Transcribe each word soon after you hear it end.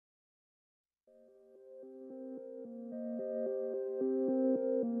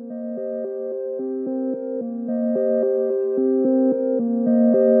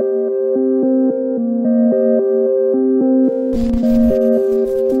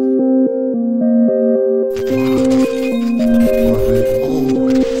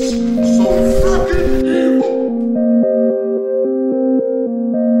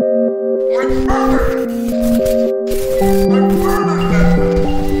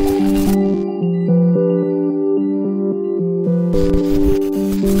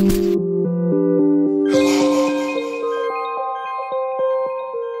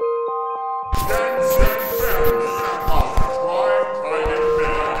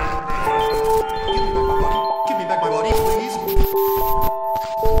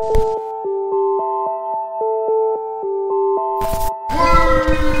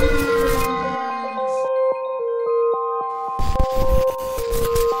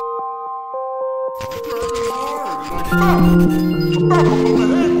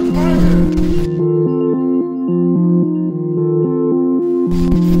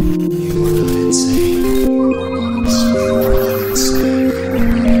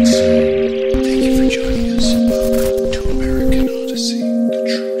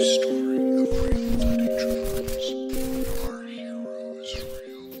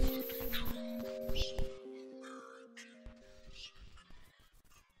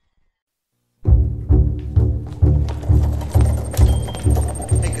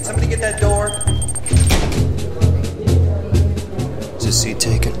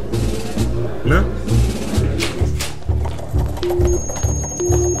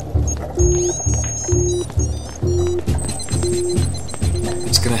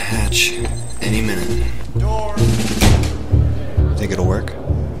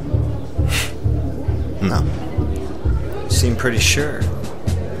Pretty sure.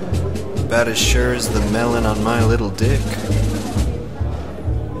 About as sure as the melon on my little dick.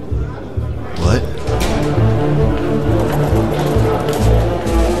 What?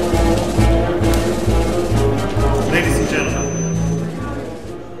 Ladies and gentlemen,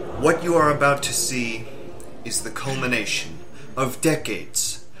 what you are about to see is the culmination of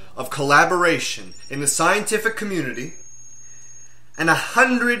decades of collaboration in the scientific community and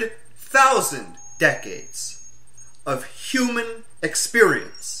 100,000 decades of human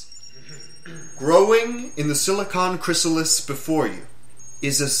experience. Growing in the silicon chrysalis before you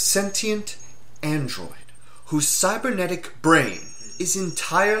is a sentient android whose cybernetic brain is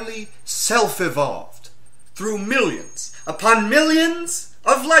entirely self-evolved through millions upon millions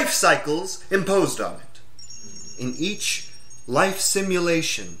of life cycles imposed on it. In each life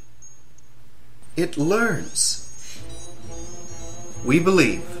simulation, it learns. We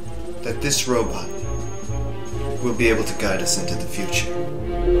believe that this robot will be able to guide us into the future.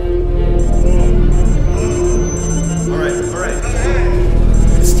 Alright.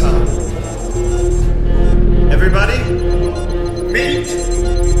 It's time. Everybody, meet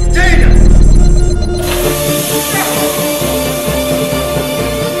Dana!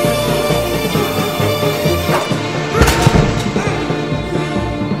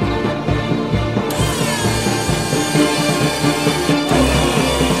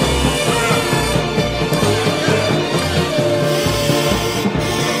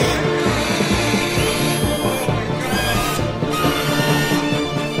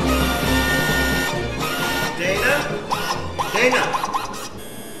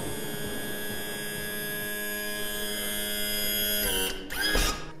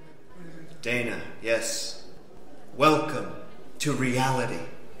 Dana, yes. Welcome to reality.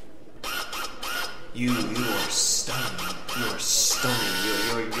 You are stunning. You are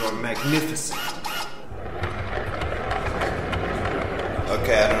stunning. You're magnificent.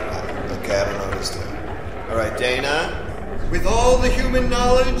 Okay, I don't know what he's doing. Alright, Dana. With all the human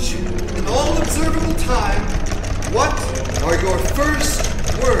knowledge and all observable time, what are your first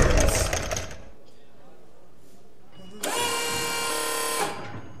words?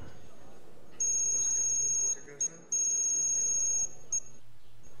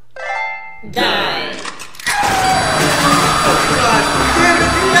 Die. Oh God! Damn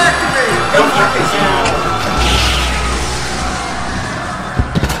it! Deactivate!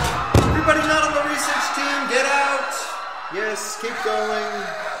 Everybody not on the research team, get out! Yes, keep going.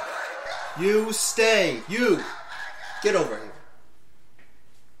 You stay. You! Get over here.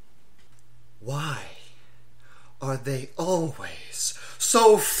 Why are they always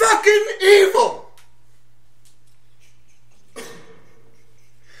so fucking evil?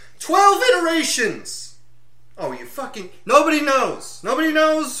 12 iterations! Oh, you fucking... Nobody knows. Nobody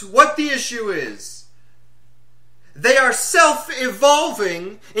knows what the issue is. They are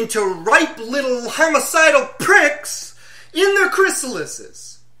self-evolving into ripe little homicidal pricks in their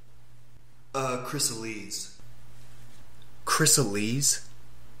chrysalises. Chrysales. Chrysales?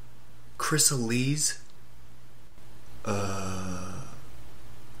 Chrysales?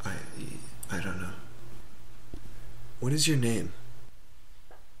 I don't know. What is your name?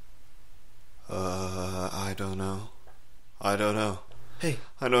 I don't know. Hey.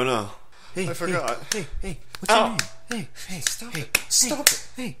 I don't know. Hey. I forgot. Hey. What's your name? Hey. Stop it. Stop it.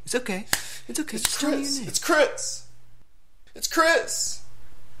 Hey, it's okay. It's okay. Just tell me your name. It's Chris. It's Chris.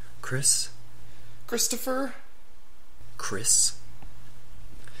 Chris? Christopher? Chris?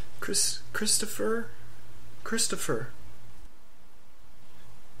 Christopher?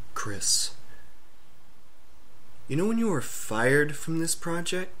 Chris. You know when you were fired from this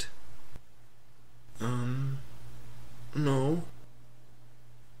project? No.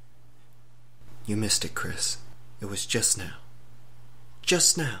 You missed it, Chris. It was just now.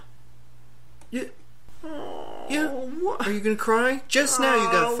 Just now. You Yeah. What? Are you gonna cry? Just now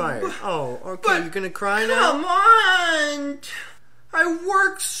you got fired. Oh, okay. But You're gonna cry now? Come on! I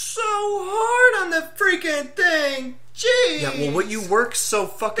worked so hard on the freaking thing. Jeez. Yeah, well, what you work so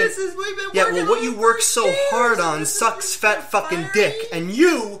fucking... We've been Yeah, working well, what on you it work for so years. hard on This is sucks why fat you fucking fired dick, me. and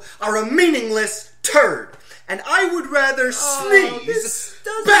you are a meaningless turd. And I would rather this sneeze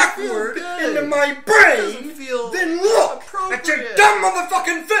doesn't backward feel good. into my Doesn't brain feel than look at your appropriate. dumb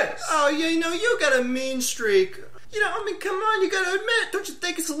motherfucking face. Oh, you know, you got a mean streak. You know, I mean, come on, you gotta admit, don't you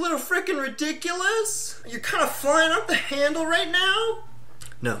think it's a little frickin' ridiculous? You're kind of flying off the handle right now?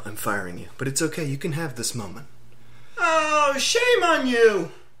 No, I'm firing you, but it's okay. You can have this moment. Oh, shame on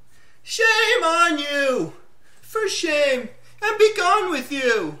you! Shame on you! For shame, and be gone with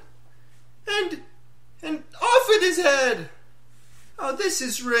you! And off with his head! Oh, this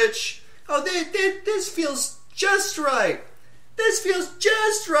is rich. Oh, this feels just right. This feels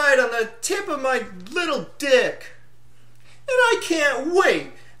just right on the tip of my little dick. And I can't wait.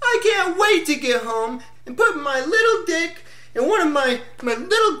 I can't wait to get home and put my little dick in one of my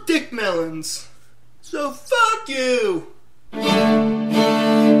little dick melons. So fuck you.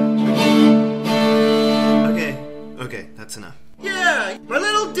 Okay, that's enough. Yeah, my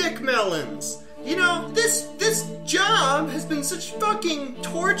little dick melons. You know, this job has been such fucking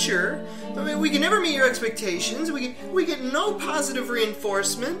torture. I mean, we can never meet your expectations. We get no positive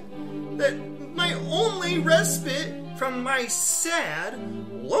reinforcement. That my only respite from my sad,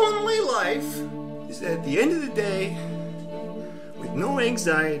 lonely life is at the end of the day, with no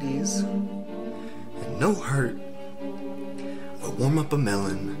anxieties and no hurt, I warm up a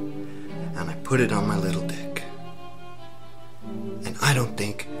melon and I put it on my little dick. And I don't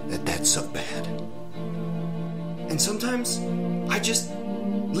think that that's so bad. And sometimes I just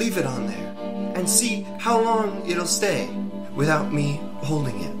leave it on there and see how long it'll stay without me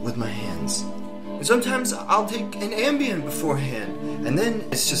holding it with my hands. And sometimes I'll take an Ambien beforehand, and then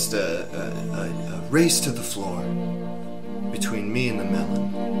it's just a race to the floor between me and the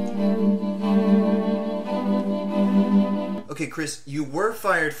melon. Okay, Chris, you were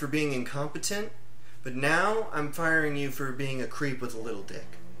fired for being incompetent, but now I'm firing you for being a creep with a little dick.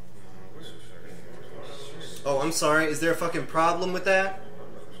 Oh, I'm sorry. Is there a fucking problem with that?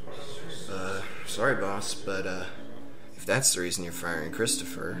 Sorry, boss, but if that's the reason you're firing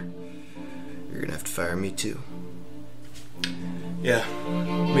Christopher, you're gonna have to fire me too. Yeah,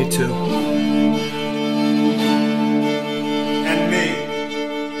 me too. And me.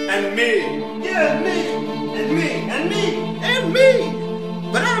 And me. Yeah, me. And me. And me. And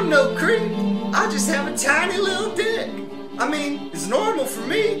me. But I'm no creep. I just have a tiny little dick. I mean, it's normal for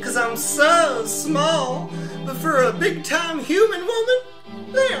me because I'm so small. But for a big-time human woman,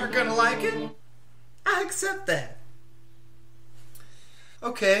 they aren't gonna like it. I accept that.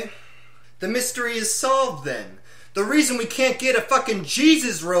 Okay. The mystery is solved then. The reason we can't get a fucking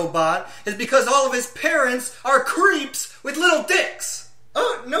Jesus robot is because all of his parents are creeps with little dicks.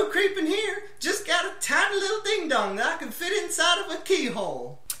 Oh, no creeping here. Just got a tiny little ding-dong that I can fit inside of a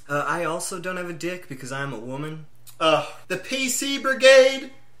keyhole. I also don't have a dick because I'm a woman. The PC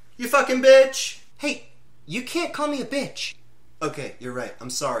brigade, you fucking bitch. Hey, you can't call me a bitch. Okay, you're right. I'm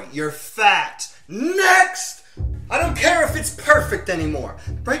sorry. You're fat. Next! I don't care if it's perfect anymore.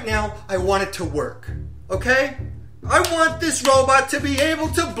 Right now, I want it to work. Okay? I want this robot to be able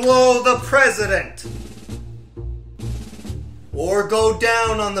to blow the president. Or go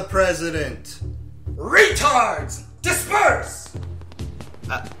down on the president. Retards! Disperse!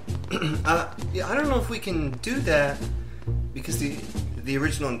 Yeah, I don't know if we can do that because the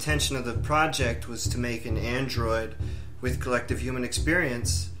original intention of the project was to make an android with collective human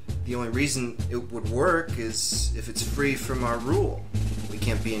experience. The only reason it would work is if it's free from our rule. We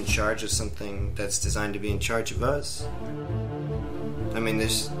can't be in charge of something that's designed to be in charge of us. I mean,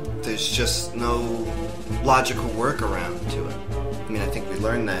 there's just no logical workaround to it. I mean, I think we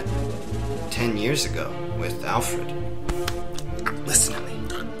learned that 10 years ago with Alfred. Listen to me.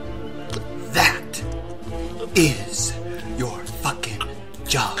 That is your fucking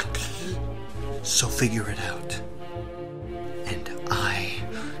job. So figure it out. And I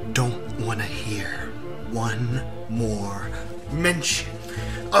don't want to hear one more mention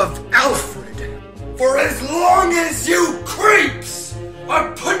of Alfred for as long as you creeps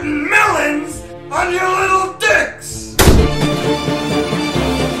are putting melons on your little dicks.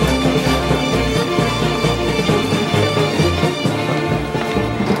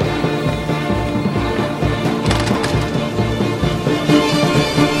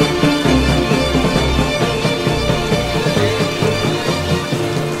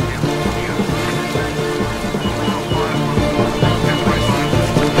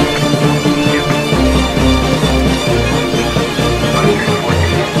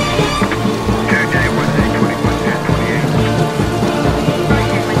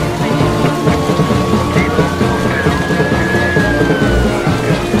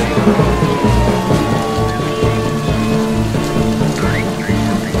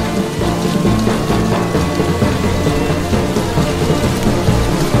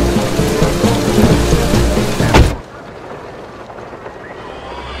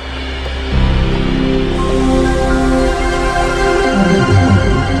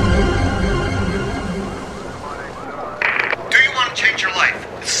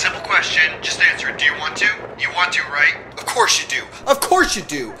 course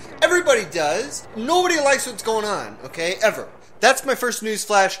you do. Everybody does. Nobody likes what's going on, okay? Ever. That's my first news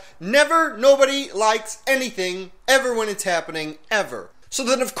flash. Never, nobody likes anything ever when it's happening, ever. So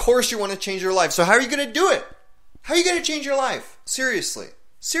then of course you want to change your life. So how are you going to do it? How are you going to change your life? Seriously.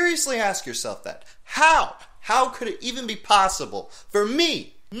 Seriously ask yourself that. How? How could it even be possible for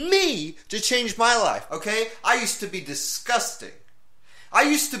me to change my life, okay? I used to be disgusting. I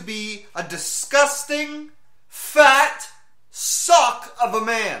used to be a disgusting, fat suck of a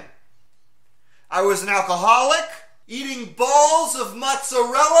man. I was an alcoholic, eating balls of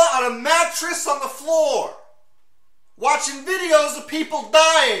mozzarella on a mattress on the floor, watching videos of people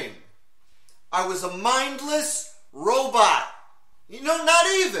dying. I was a mindless robot. You know, not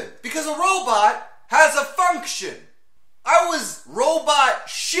even, because a robot has a function. I was robot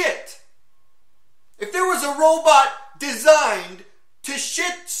shit. If there was a robot designed to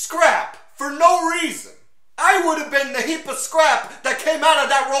shit scrap for no reason, I would have been the heap of scrap that came out of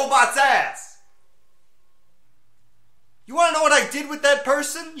that robot's ass. You want to know what I did with that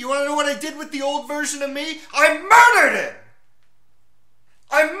person? You want to know what I did with the old version of me? I murdered him!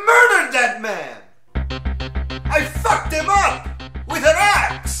 I murdered that man! I fucked him up with an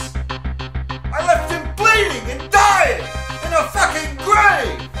axe! I left him bleeding and dying in a fucking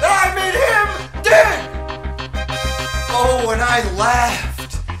grave that I made him dig! Oh, and I laughed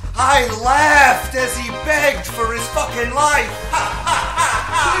as he begged for his fucking life.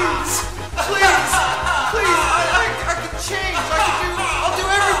 Please, I can change. I'll do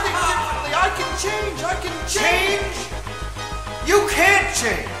everything differently. I can change. You can't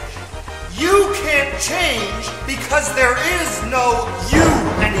change. You can't change because there is no you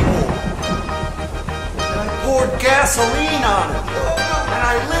anymore. And I poured gasoline on it. And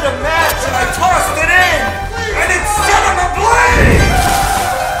I lit a match and I tossed it in. And it set him ablaze.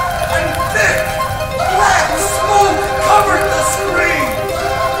 And thick, black smoke covered the screen.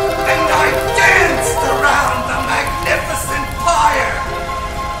 And I danced around the magnificent fire.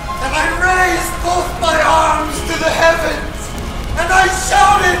 And I raised both my arms to the heavens. And I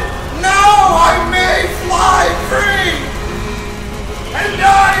shouted, "Now I may fly free!" And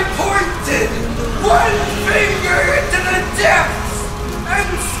I pointed one finger into the depths and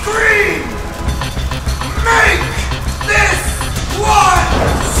screamed, "Make this one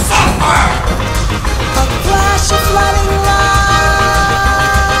suffer!" A flash of flooding light.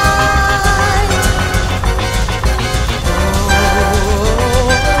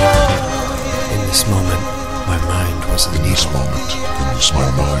 In this moment, my mind was a needle. My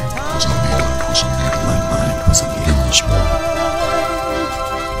mind was a needle. My mind was a needle.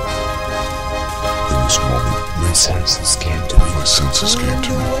 In this moment, my senses came to me.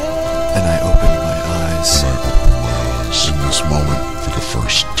 And I opened my eyes. In this moment, for the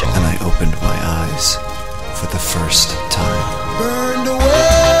first time. And I opened my eyes for the first time. Burned away.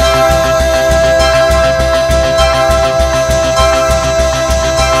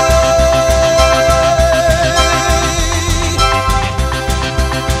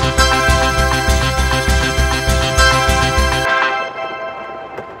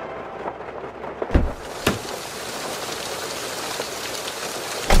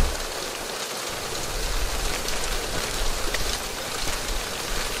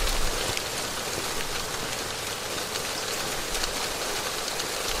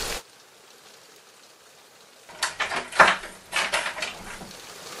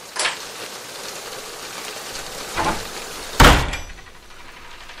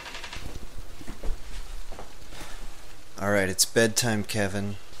 Alright, it's bedtime,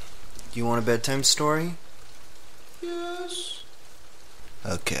 Kevin. Do you want a bedtime story? Yes.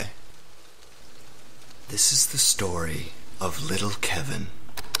 Okay. This is the story of little Kevin.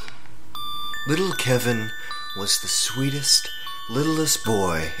 Little Kevin was the sweetest, littlest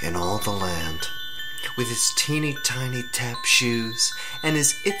boy in all the land. With his teeny tiny tap shoes and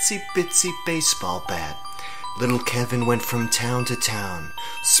his itsy bitsy baseball bat, little Kevin went from town to town,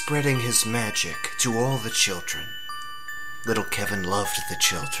 spreading his magic to all the children. Little Kevin loved the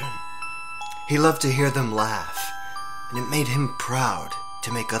children. He loved to hear them laugh, and it made him proud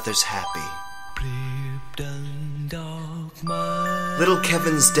to make others happy. Little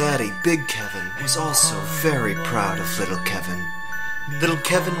Kevin's daddy, Big Kevin, was also very proud of little Kevin. Little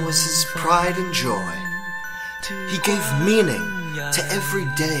Kevin was his pride and joy. He gave meaning to every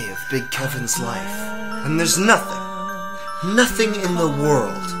day of Big Kevin's life. And there's nothing in the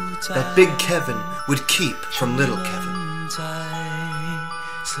world that Big Kevin would keep from little Kevin.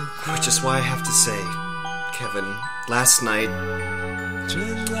 Which is why I have to say, Kevin, last night,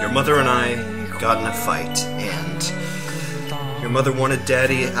 your mother and I got in a fight, and your mother wanted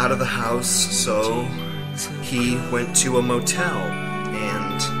Daddy out of the house, so he went to a motel,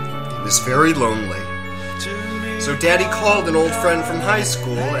 was very lonely. So Daddy called an old friend from high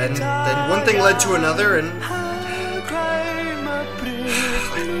school, and then one thing led to another, and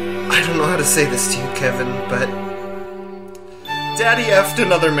I don't know how to say this to you, Kevin, but Daddy effed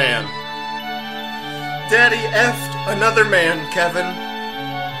another man. Daddy effed another man, Kevin.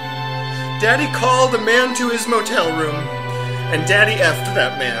 Daddy called a man to his motel room, and Daddy effed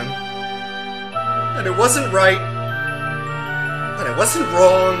that man. And it wasn't right, and it wasn't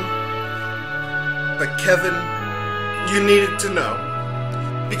wrong, but Kevin, you needed to know.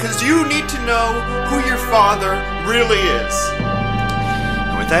 Because you need to know who your father really is.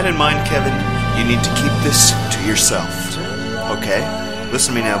 And with that in mind, Kevin, you need to keep this to yourself. Okay?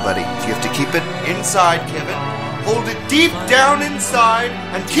 Listen to me now, buddy. You have to keep it inside, Kevin. Hold it deep down inside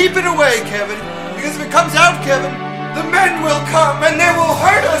and keep it away, Kevin. Because if it comes out, Kevin, the men will come and they will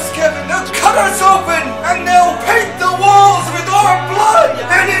hurt us, Kevin. They'll cut us open and they'll paint the walls with our blood.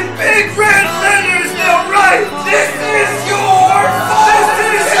 And in big red letters they'll write, "This is your fault.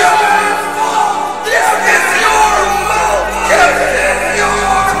 This is your fault. This is your fault, Kevin. It's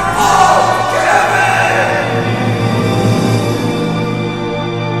your fault, Kevin."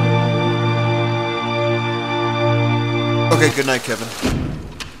 Okay, good night, Kevin.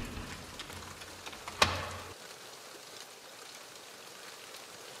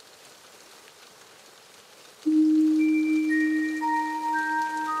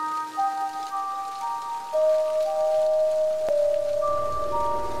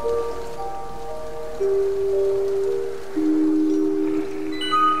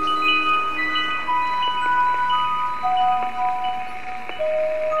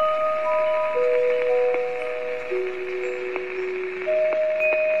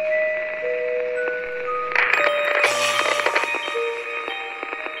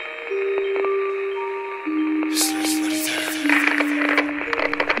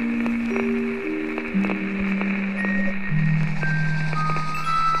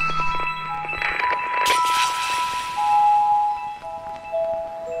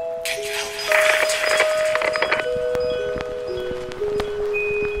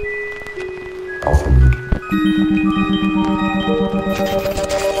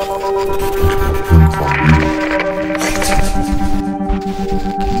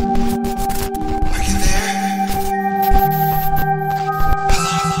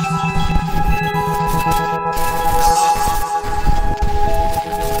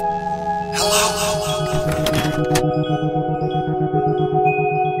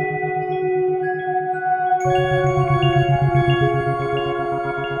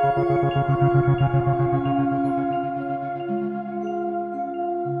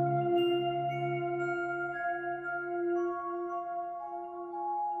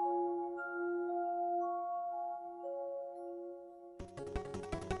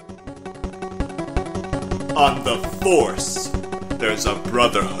 On the Force, there's a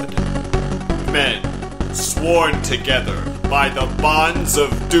brotherhood. Men sworn together by the bonds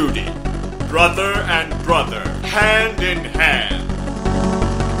of duty, brother and brother, hand in hand.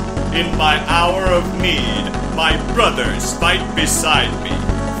 In my hour of need, my brothers fight beside me,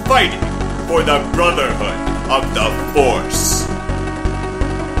 fighting for the brotherhood of the Force.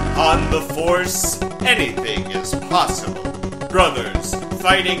 On the Force, anything is possible. Brothers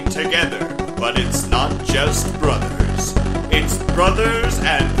fighting together. But it's not just brothers. It's brothers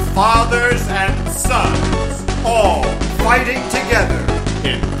and fathers and sons, all fighting together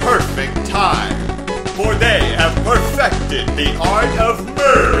in perfect time. For they have perfected the art of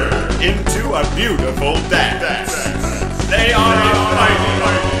murder into a beautiful dance. They are a fighting,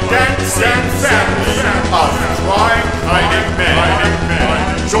 dancing family of crime-fighting men.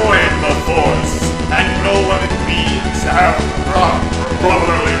 Join the Force and know what it means to have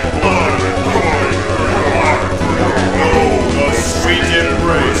brotherly blood. The sweet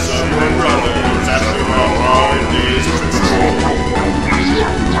embrace of your brothers as we walk on these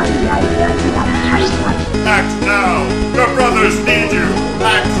Act now! Your brothers need you!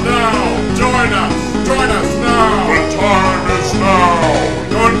 Act now! Join us now! The time is now!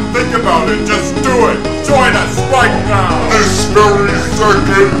 Don't think about it, just do it! Join us right now! This very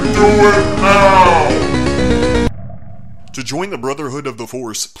second, do it now! To join the Brotherhood of the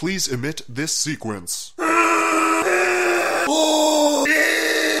Force, please emit this sequence.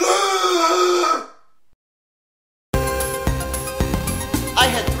 I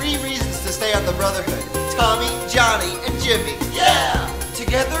had 3 reasons to stay on the Brotherhood. Tommy, Johnny, and Jimmy. Yeah!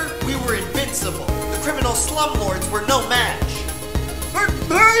 Together, we were invincible. The criminal slumlords were no match.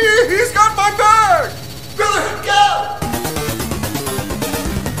 Hey, he's got my bag! Brotherhood, go!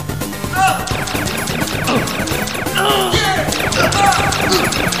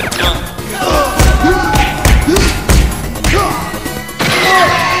 Yeah!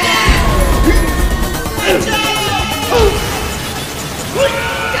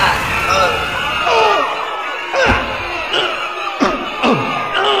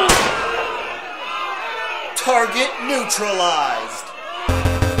 Target neutralized.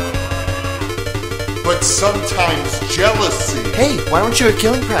 But sometimes jealousy Hey, why aren't you at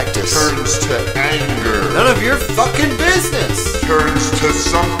killing practice? turns to anger, None of your fucking business. turns to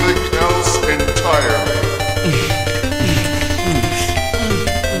something else entirely.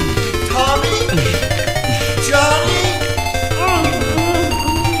 Tommy? Johnny?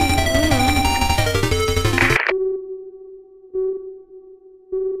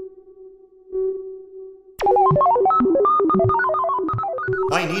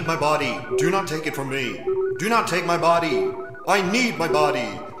 I need my body. Do not take it from me. Do not take my body. I need my body.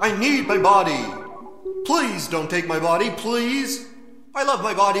 I need my body. Please don't take my body, please. I love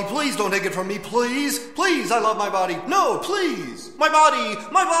my body. Please don't take it from me, please. Please, I love my body. No, please. My body,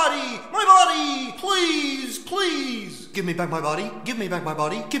 my body, my body. Please, please. Give me back my body. Give me back my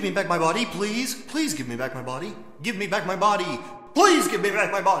body. Give me back my body, please. Please give me back my body. Give me back my body. Please give me back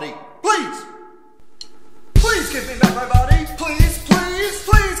my body. Please. Please give me back my body. Please, please,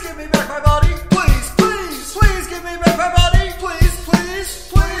 please give me back my body. Please, please, please give me back my body. Please, please,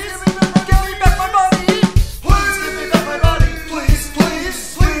 please give me back my body. Please give me back my body. Please,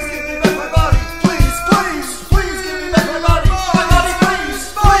 please, please give me back my body. Please, please, please give me back my body. My body,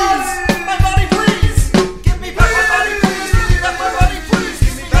 please, please. My body, please. Give me back my body. Please give me back my body. Please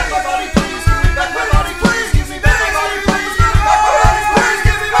give me back my body. Please give me back my body. Please give me back my body. Please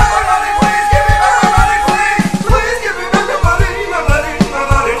give me back my body. Please give me back my body. Please give me back my body. Please give me back my body. My body, my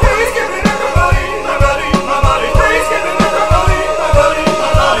body. Please give me back my body. My body, my body. Please give me back my body. My body, my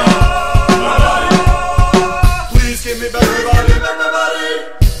body. My body. Please give me back my body. Back my body.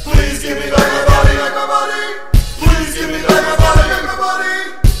 Please give me back my body. Back my body. Please give me back my body. Back my body.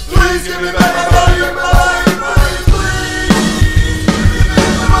 Please give me back my body. Back my body.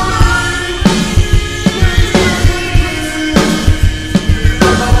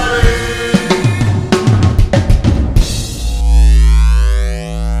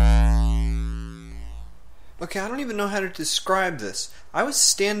 Okay, I don't even know how to describe this. I was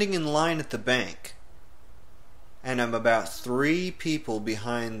standing in line at the bank, and I'm about 3 people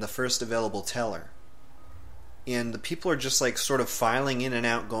behind the first available teller. And the people are just like sort of filing in and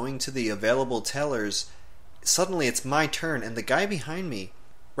out, going to the available tellers. Suddenly it's my turn, and the guy behind me,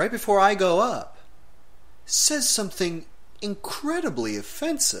 right before I go up, says something incredibly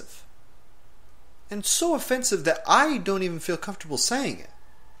offensive. And so offensive that I don't even feel comfortable saying it.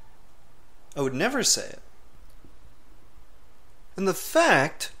 I would never say it. And the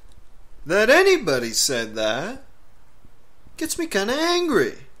fact that anybody said that gets me kind of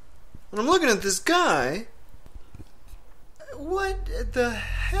angry. And I'm looking at this guy. What the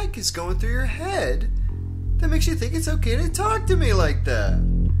heck is going through your head that makes you think it's okay to talk to me like that?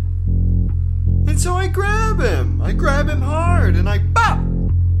 And so I grab him. I grab him hard and I bop.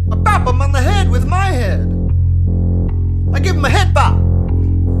 I bop him on the head with my head. I give him a head bop.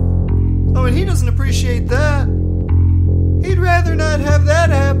 Oh, and he doesn't appreciate that. He'd rather not have that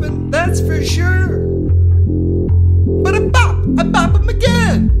happen, that's for sure. But I bop him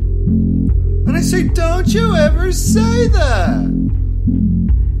again. And I say, don't you ever say that.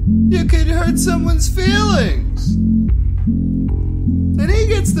 You could hurt someone's feelings. And he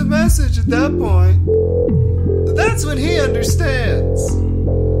gets the message at that point. That's when he understands.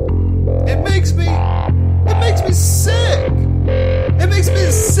 It makes me sick. It makes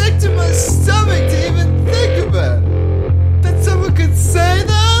me sick to my stomach to even think about it. That someone could say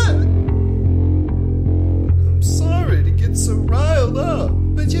that? I'm sorry to get so riled up,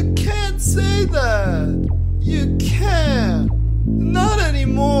 but you can't say that. You can't. Not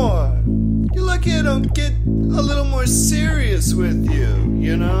anymore. You're lucky I don't get a little more serious with you,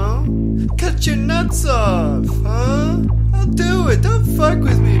 you know? Cut your nuts off, huh? I'll do it. Don't fuck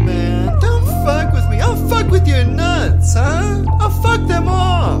with me, man. Don't fuck with me. I'll fuck with your nuts, huh? I'll fuck them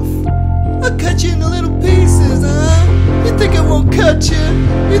off. I'll cut you into little pieces, huh? You think I won't cut you?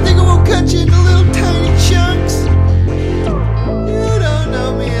 You think I won't cut you into little tiny chunks? You don't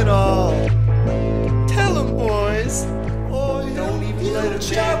know me at all. Tell them, boys. Oh, don't even let him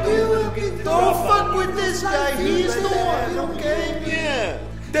chop you. Don't fuck with this guy. He's the one, okay? Yeah.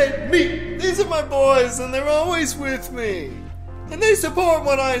 Dead meat. These are my boys, and they're always with me. And they support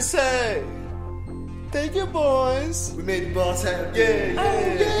what I say. Thank you, boys. We made the boss happy. Yeah.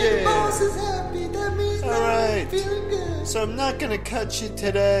 The boss is happy. That means All right. I'm feeling good. So I'm not gonna cut you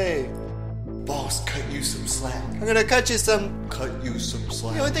today. Boss, cut you some slack. I'm gonna cut you some. Cut you some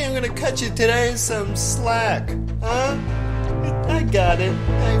slack. The only thing I'm gonna cut you today is some slack. Huh? I got it.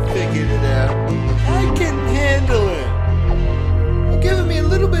 I figured it out. I can handle it. You're giving me a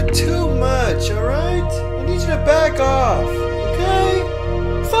little bit too much, alright? I need you to back off, okay?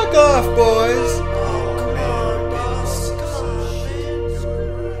 Fuck off, boys. Oh, come on.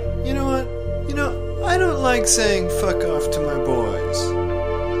 like saying fuck off to my boys.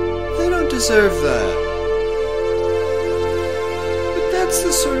 They don't deserve that. But that's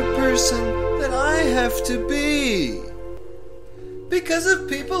the sort of person that I have to be. Because of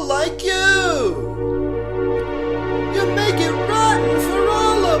people like you. You make it rotten for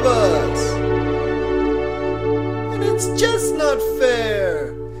all of us. And it's just not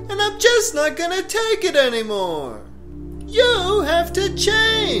fair. And I'm just not gonna take it anymore. You have to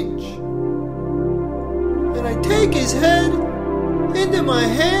change. And I take his head into my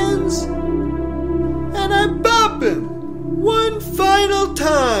hands and I bop him one final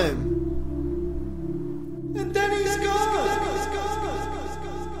time. And then he's gone.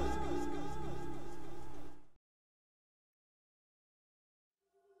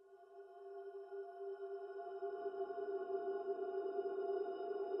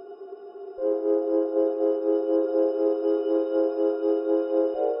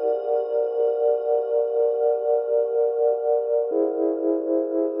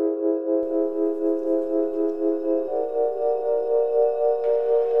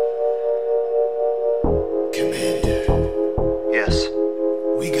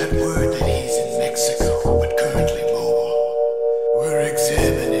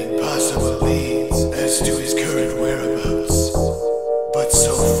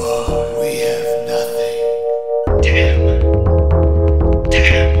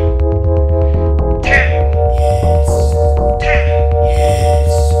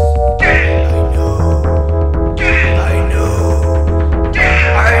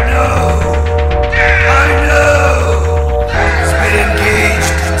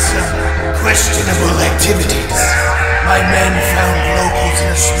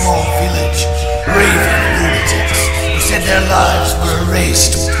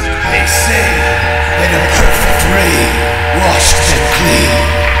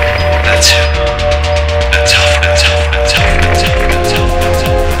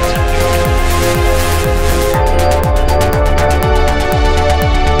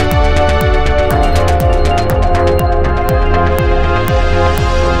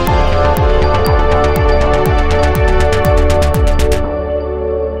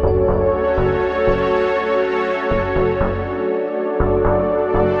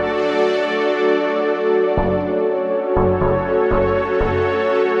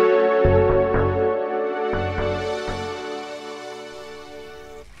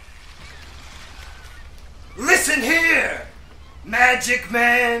 Listen here, Magic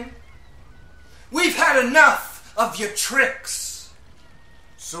Man. We've had enough of your tricks.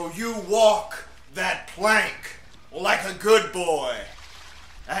 So you walk that plank like a good boy,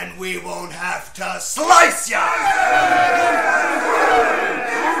 and we won't have to slice ya!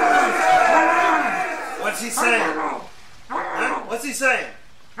 What's he saying? Huh? What's he saying?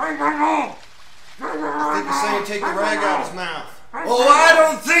 I think he's saying take the rag out of his mouth. Oh, I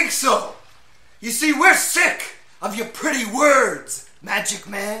don't think so. You see, we're sick of your pretty words, Magic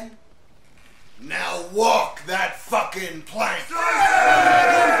Man. Now walk that fucking plank.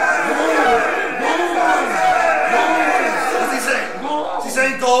 What's he saying? Is he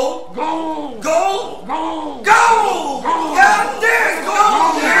saying gold? Gold! Gold! Gold! Gold! Yeah, there's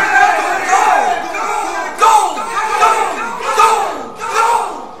gold! Gold! Gold! Gold!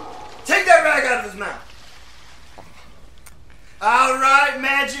 Gold! Take that rag out of his mouth. All right,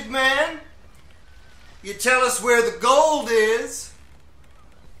 Magic Man. You tell us where the gold is,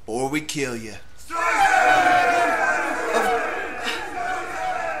 or we kill you.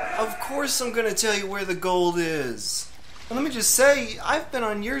 Of course I'm gonna tell you where the gold is. And let me just say, I've been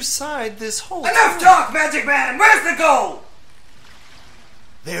on your side this whole time. Enough talk, Magic Man! Where's the gold?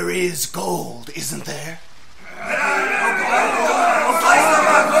 There is gold, isn't there?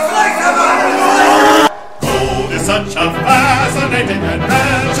 Gold is such a fascinating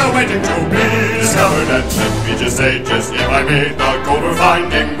adventure waiting to be discovered. And let me just say, just if I may, the gold we're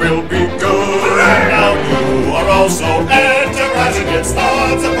finding will be good. Now you are also enterprising. It's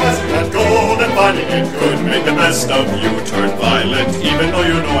not surprising that gold and finding it could make the best of you turn violent. Even though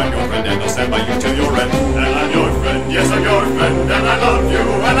you know I'm your friend and I'll stand by you till your end. And I'm your friend, yes I'm your friend, and I love you,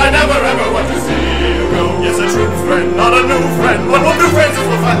 and I never ever want to see you go. Yes, a true friend, not a new friend. What will new friends if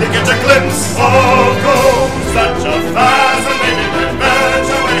we'll finally get a glimpse of gold? Such a fascinating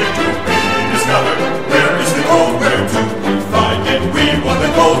adventure waiting to be discovered. Where is the gold? Where to we find it? We want the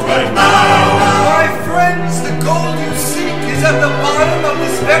gold right now. My friends, the gold you seek is at the bottom of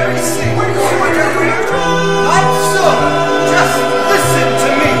this very sea. Not so. Just listen to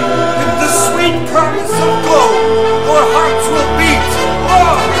me. With the sweet promise of gold, your hearts will beat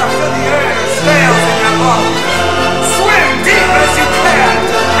long after the air sails in your lungs. Swim deep as you can,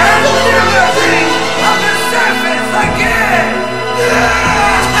 and never think of the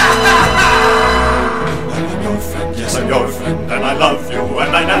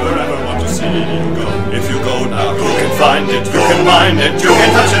and I never ever want to see you go. If you go now, you can find it, you can mind it, you can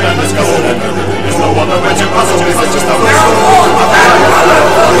touch it, and let's go. And there is no other way to pass it, it's just a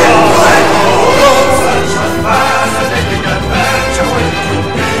fascinating adventure waiting to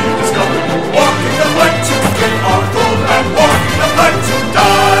be discovered. Walking the plank to get our goal and walking the plank to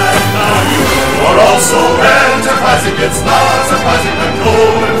die. Now you are also enterprising, it's not surprising that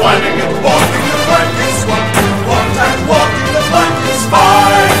goal and finding it. Walking the plank is what you want, and walking the plank is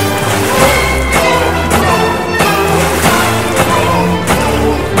fine.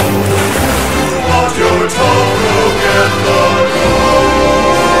 You want your toe to get the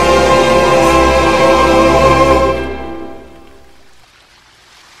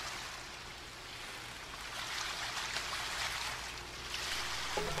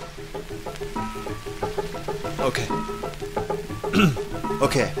Okay.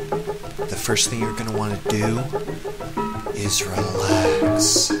 Okay. The first thing you're gonna want to do is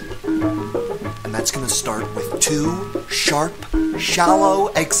relax. And that's gonna start with 2 sharp, shallow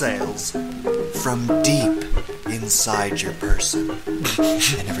exhales from deep inside your person.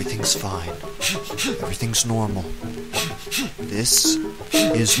 And everything's fine. Everything's normal. This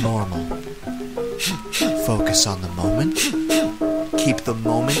is normal. Focus on the moment. Keep the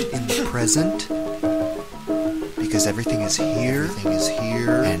moment in the present. Because everything is here,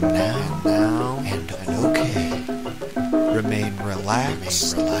 and now, and okay. Remain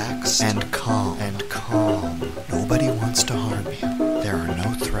relaxed, and calm, Nobody wants to harm you. There are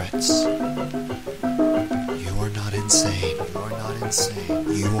no threats. You are not insane.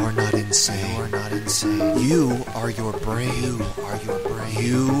 You are not insane. You are your brain.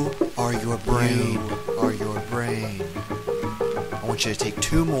 You are your brain. I want you to take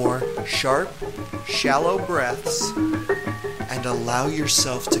 2 more sharp, shallow breaths and allow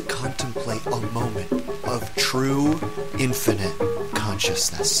yourself to contemplate a moment of true, infinite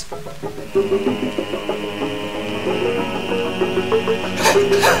consciousness.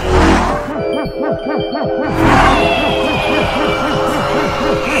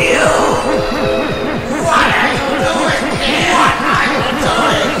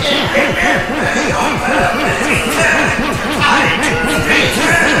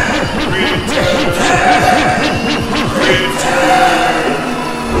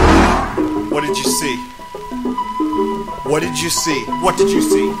 What did you see? What did you see? What did you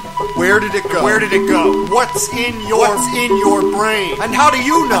see? Where did it go? Where did it go? What's in your brain? And how do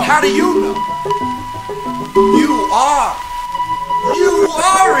you know? You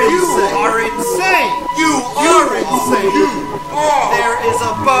are insane. There is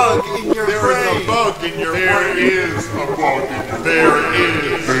a bug in your brain. There is a bug in your brain. There is a bug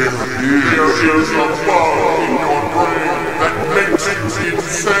in your brain that makes it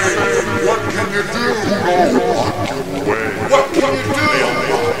insane. What can you do? What can you do?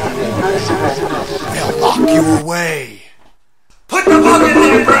 They'll lock you away. Put the bug in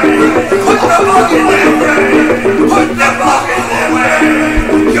their brain. Put the bug in their brain. Put the bug in their brain.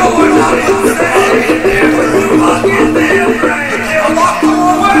 You're not insane. Put the bug in their brain. They'll lock you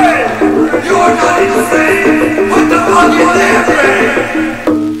away. You're not insane. Put the bug in their brain.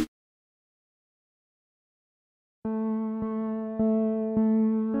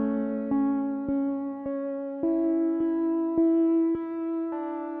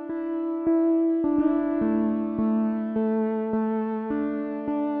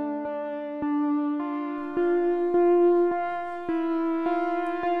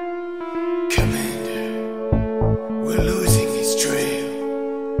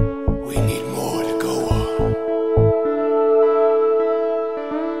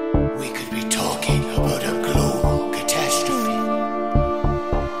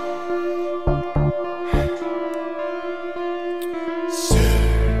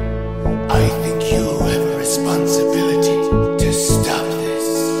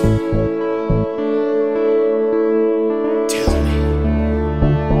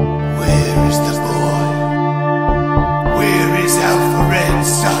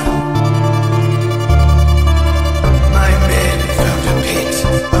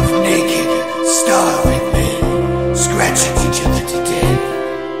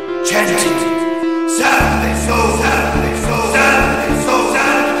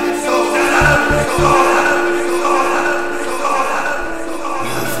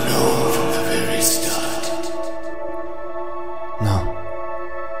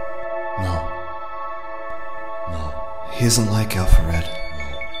 He isn't like Alphared.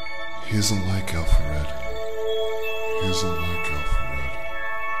 He isn't like Alphared. He isn't like Alphared.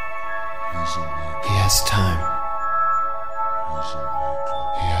 He isn't like. He has time.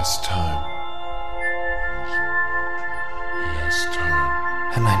 He has time. He has time.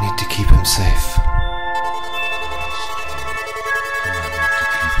 And I need to keep him safe.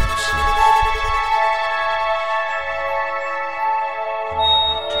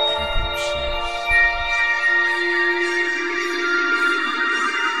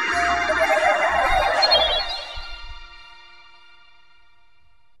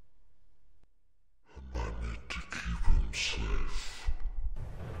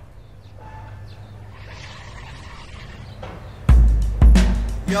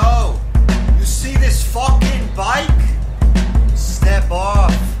 Yo, you see this fucking bike? Step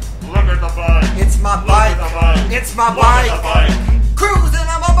off. Look at the bike. It's my Look bike. at the bike. It's my Look at the bike. bike. Cruising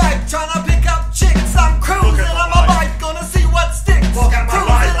on my bike, trying to pick up chicks. I'm cruising the on my bike. bike, gonna see what sticks. Look at my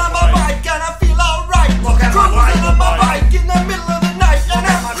Cruising bike. on my bike, gonna feel alright. Look at my Cruising on my bike. bike in the middle of the night, and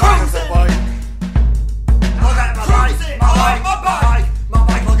I'm cruising. Look at my bike. My bike. My bike. My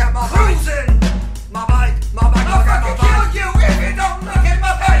bike. Look at my bike. Cruising. My bike. My bike. Look at my bike. I'll kill you if you don't look at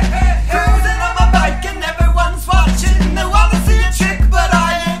my bike. Cruising on my bike and everyone's watching. They wanna see a chick, but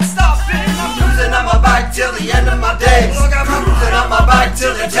I ain't stopping. I'm cruising on my bike till the end of my days. Cruising on my bike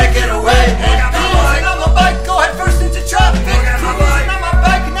till they take it away. Cruising on my bike, go head first into traffic. Cruising on my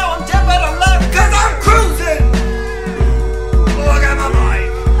bike, now I'm dead but I'm alive. Cause I'm cruising. Look at my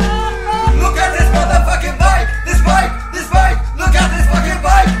bike. Look at this motherfucking bike. This bike. This bike. Look at this fucking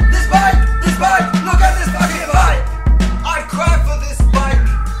bike. This bike. This bike. Look at this fucking bike. I'd cry for this bike.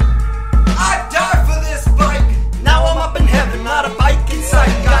 I'd die for this bike. Now I'm up in heaven, not a bike in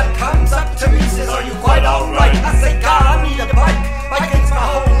sight. God comes up to me, says, are you quite alright? I say, God, I need a bike. Biking's my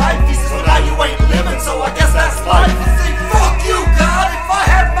whole life. He says, well, now you ain't living, so I guess that's life. I say, fuck you, God. If I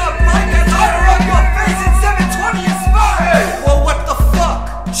had my bike, I'd fire on your face at 720 a spot. Hey, well, what the fuck?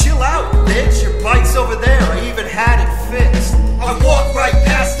 Chill out, bitch. Your bike's over there. I even had it fixed. I walked right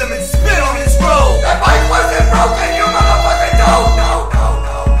past him and spit on his road. That bike wasn't broken, you motherfucker. No, no, no,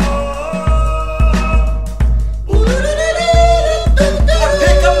 no, no. I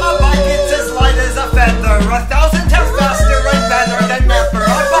pick up my bike, it's as light as a feather. 1,000 times faster and better than ever.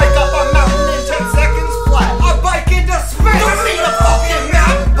 I bike up a mountain in 10 seconds flat. I bike into space. Don't need a fucking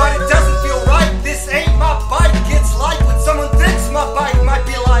map, but it doesn't feel right. This ain't my bike. It's like when someone thinks my bike might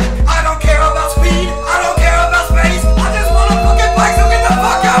be like. I don't care about speed. I don't care about space. I just want a fucking bike, so get the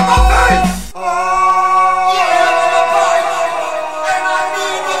fuck out of my face. Yeah, I'm on a bike, and I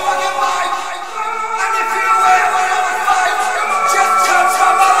need a fucking bike. And if you ever want a fight, just touch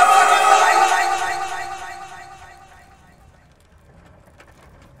my motherfucking bike.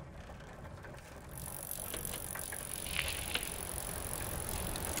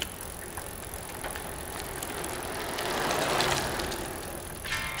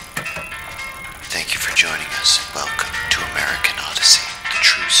 Thank you for joining us. Welcome to American Odyssey, the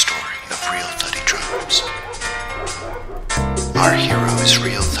true story of Real Thuddy Drums. Our hero is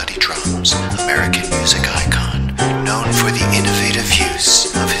Real Thuddy Drums, American music icon, known for the innovative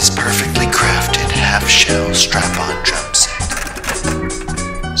use of his perfectly crafted half-shell strap-on drum set.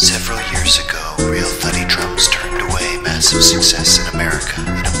 Several years ago, Real Thuddy Drums turned away massive success in America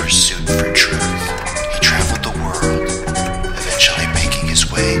in a pursuit for truth. He traveled the world, eventually making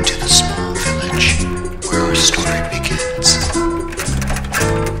his way to the small village where our story begins.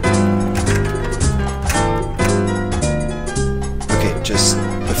 Okay, just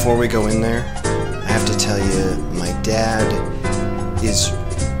before we go in there, I have to tell you, my dad is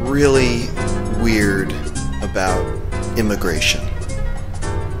really weird about immigration.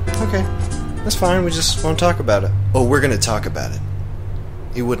 Okay, that's fine, we just won't talk about it. Oh, we're gonna talk about it.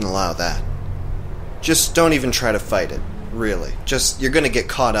 He wouldn't allow that. Just don't even try to fight it, really. Just, you're gonna get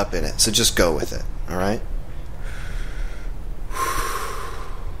caught up in it, so just go with it, alright?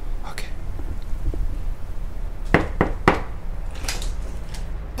 Okay.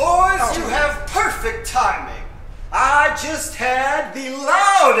 Boys, you have perfect timing. I just had the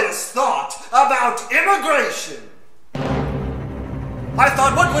loudest thought about immigration. I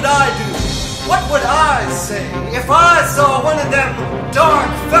thought, what would I do? What would I say if I saw one of them dark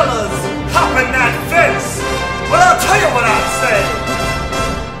fellas hopping that fence? Well, I'll tell you what I'd say.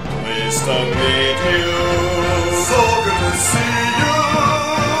 Pleased to meet you. So good to see you.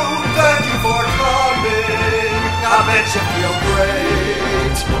 Thank you for coming. I bet you feel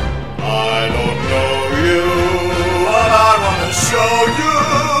great. I don't know you, But I want to show you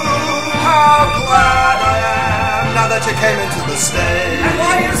how glad I am now that you came into the state. And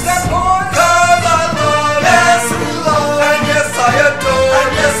why is that, boy? 'Cause I love, yes we love, and yes I adore,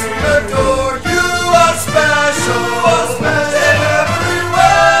 and yes we adore. You are special, in every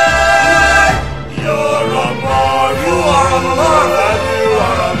way. you're a marvel. You are a marvel, And you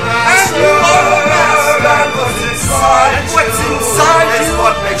are a and master. you are a master. And what's inside? And what's inside you?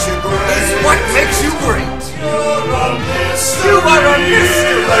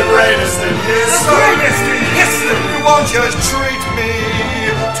 greatest in history. You won't just treat me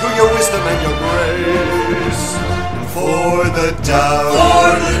to your wisdom and your grace. And for the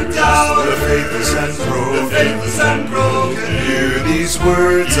doubt, the faithless and broken, hear these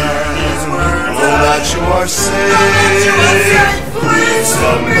words and know that you are safe. Please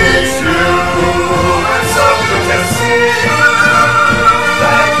submit you, and so you can see.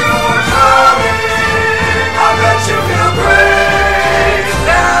 Thank you for coming. I bet you feel great.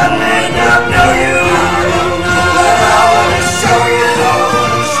 I may not know you, but I want to show you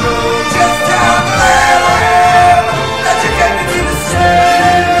just how glad I am that you came into the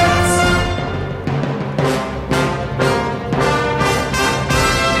States.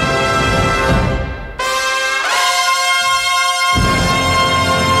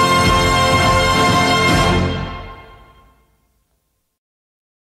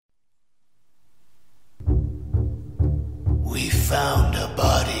 We found a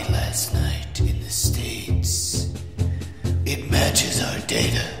body last night in the States. It matches our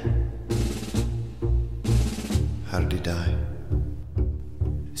data. How did he die?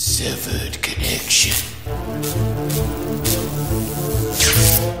 Severed connection.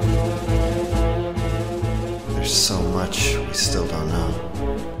 There's so much we still don't know.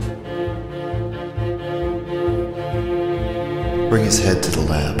 Bring his head to the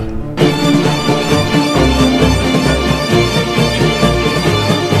lab.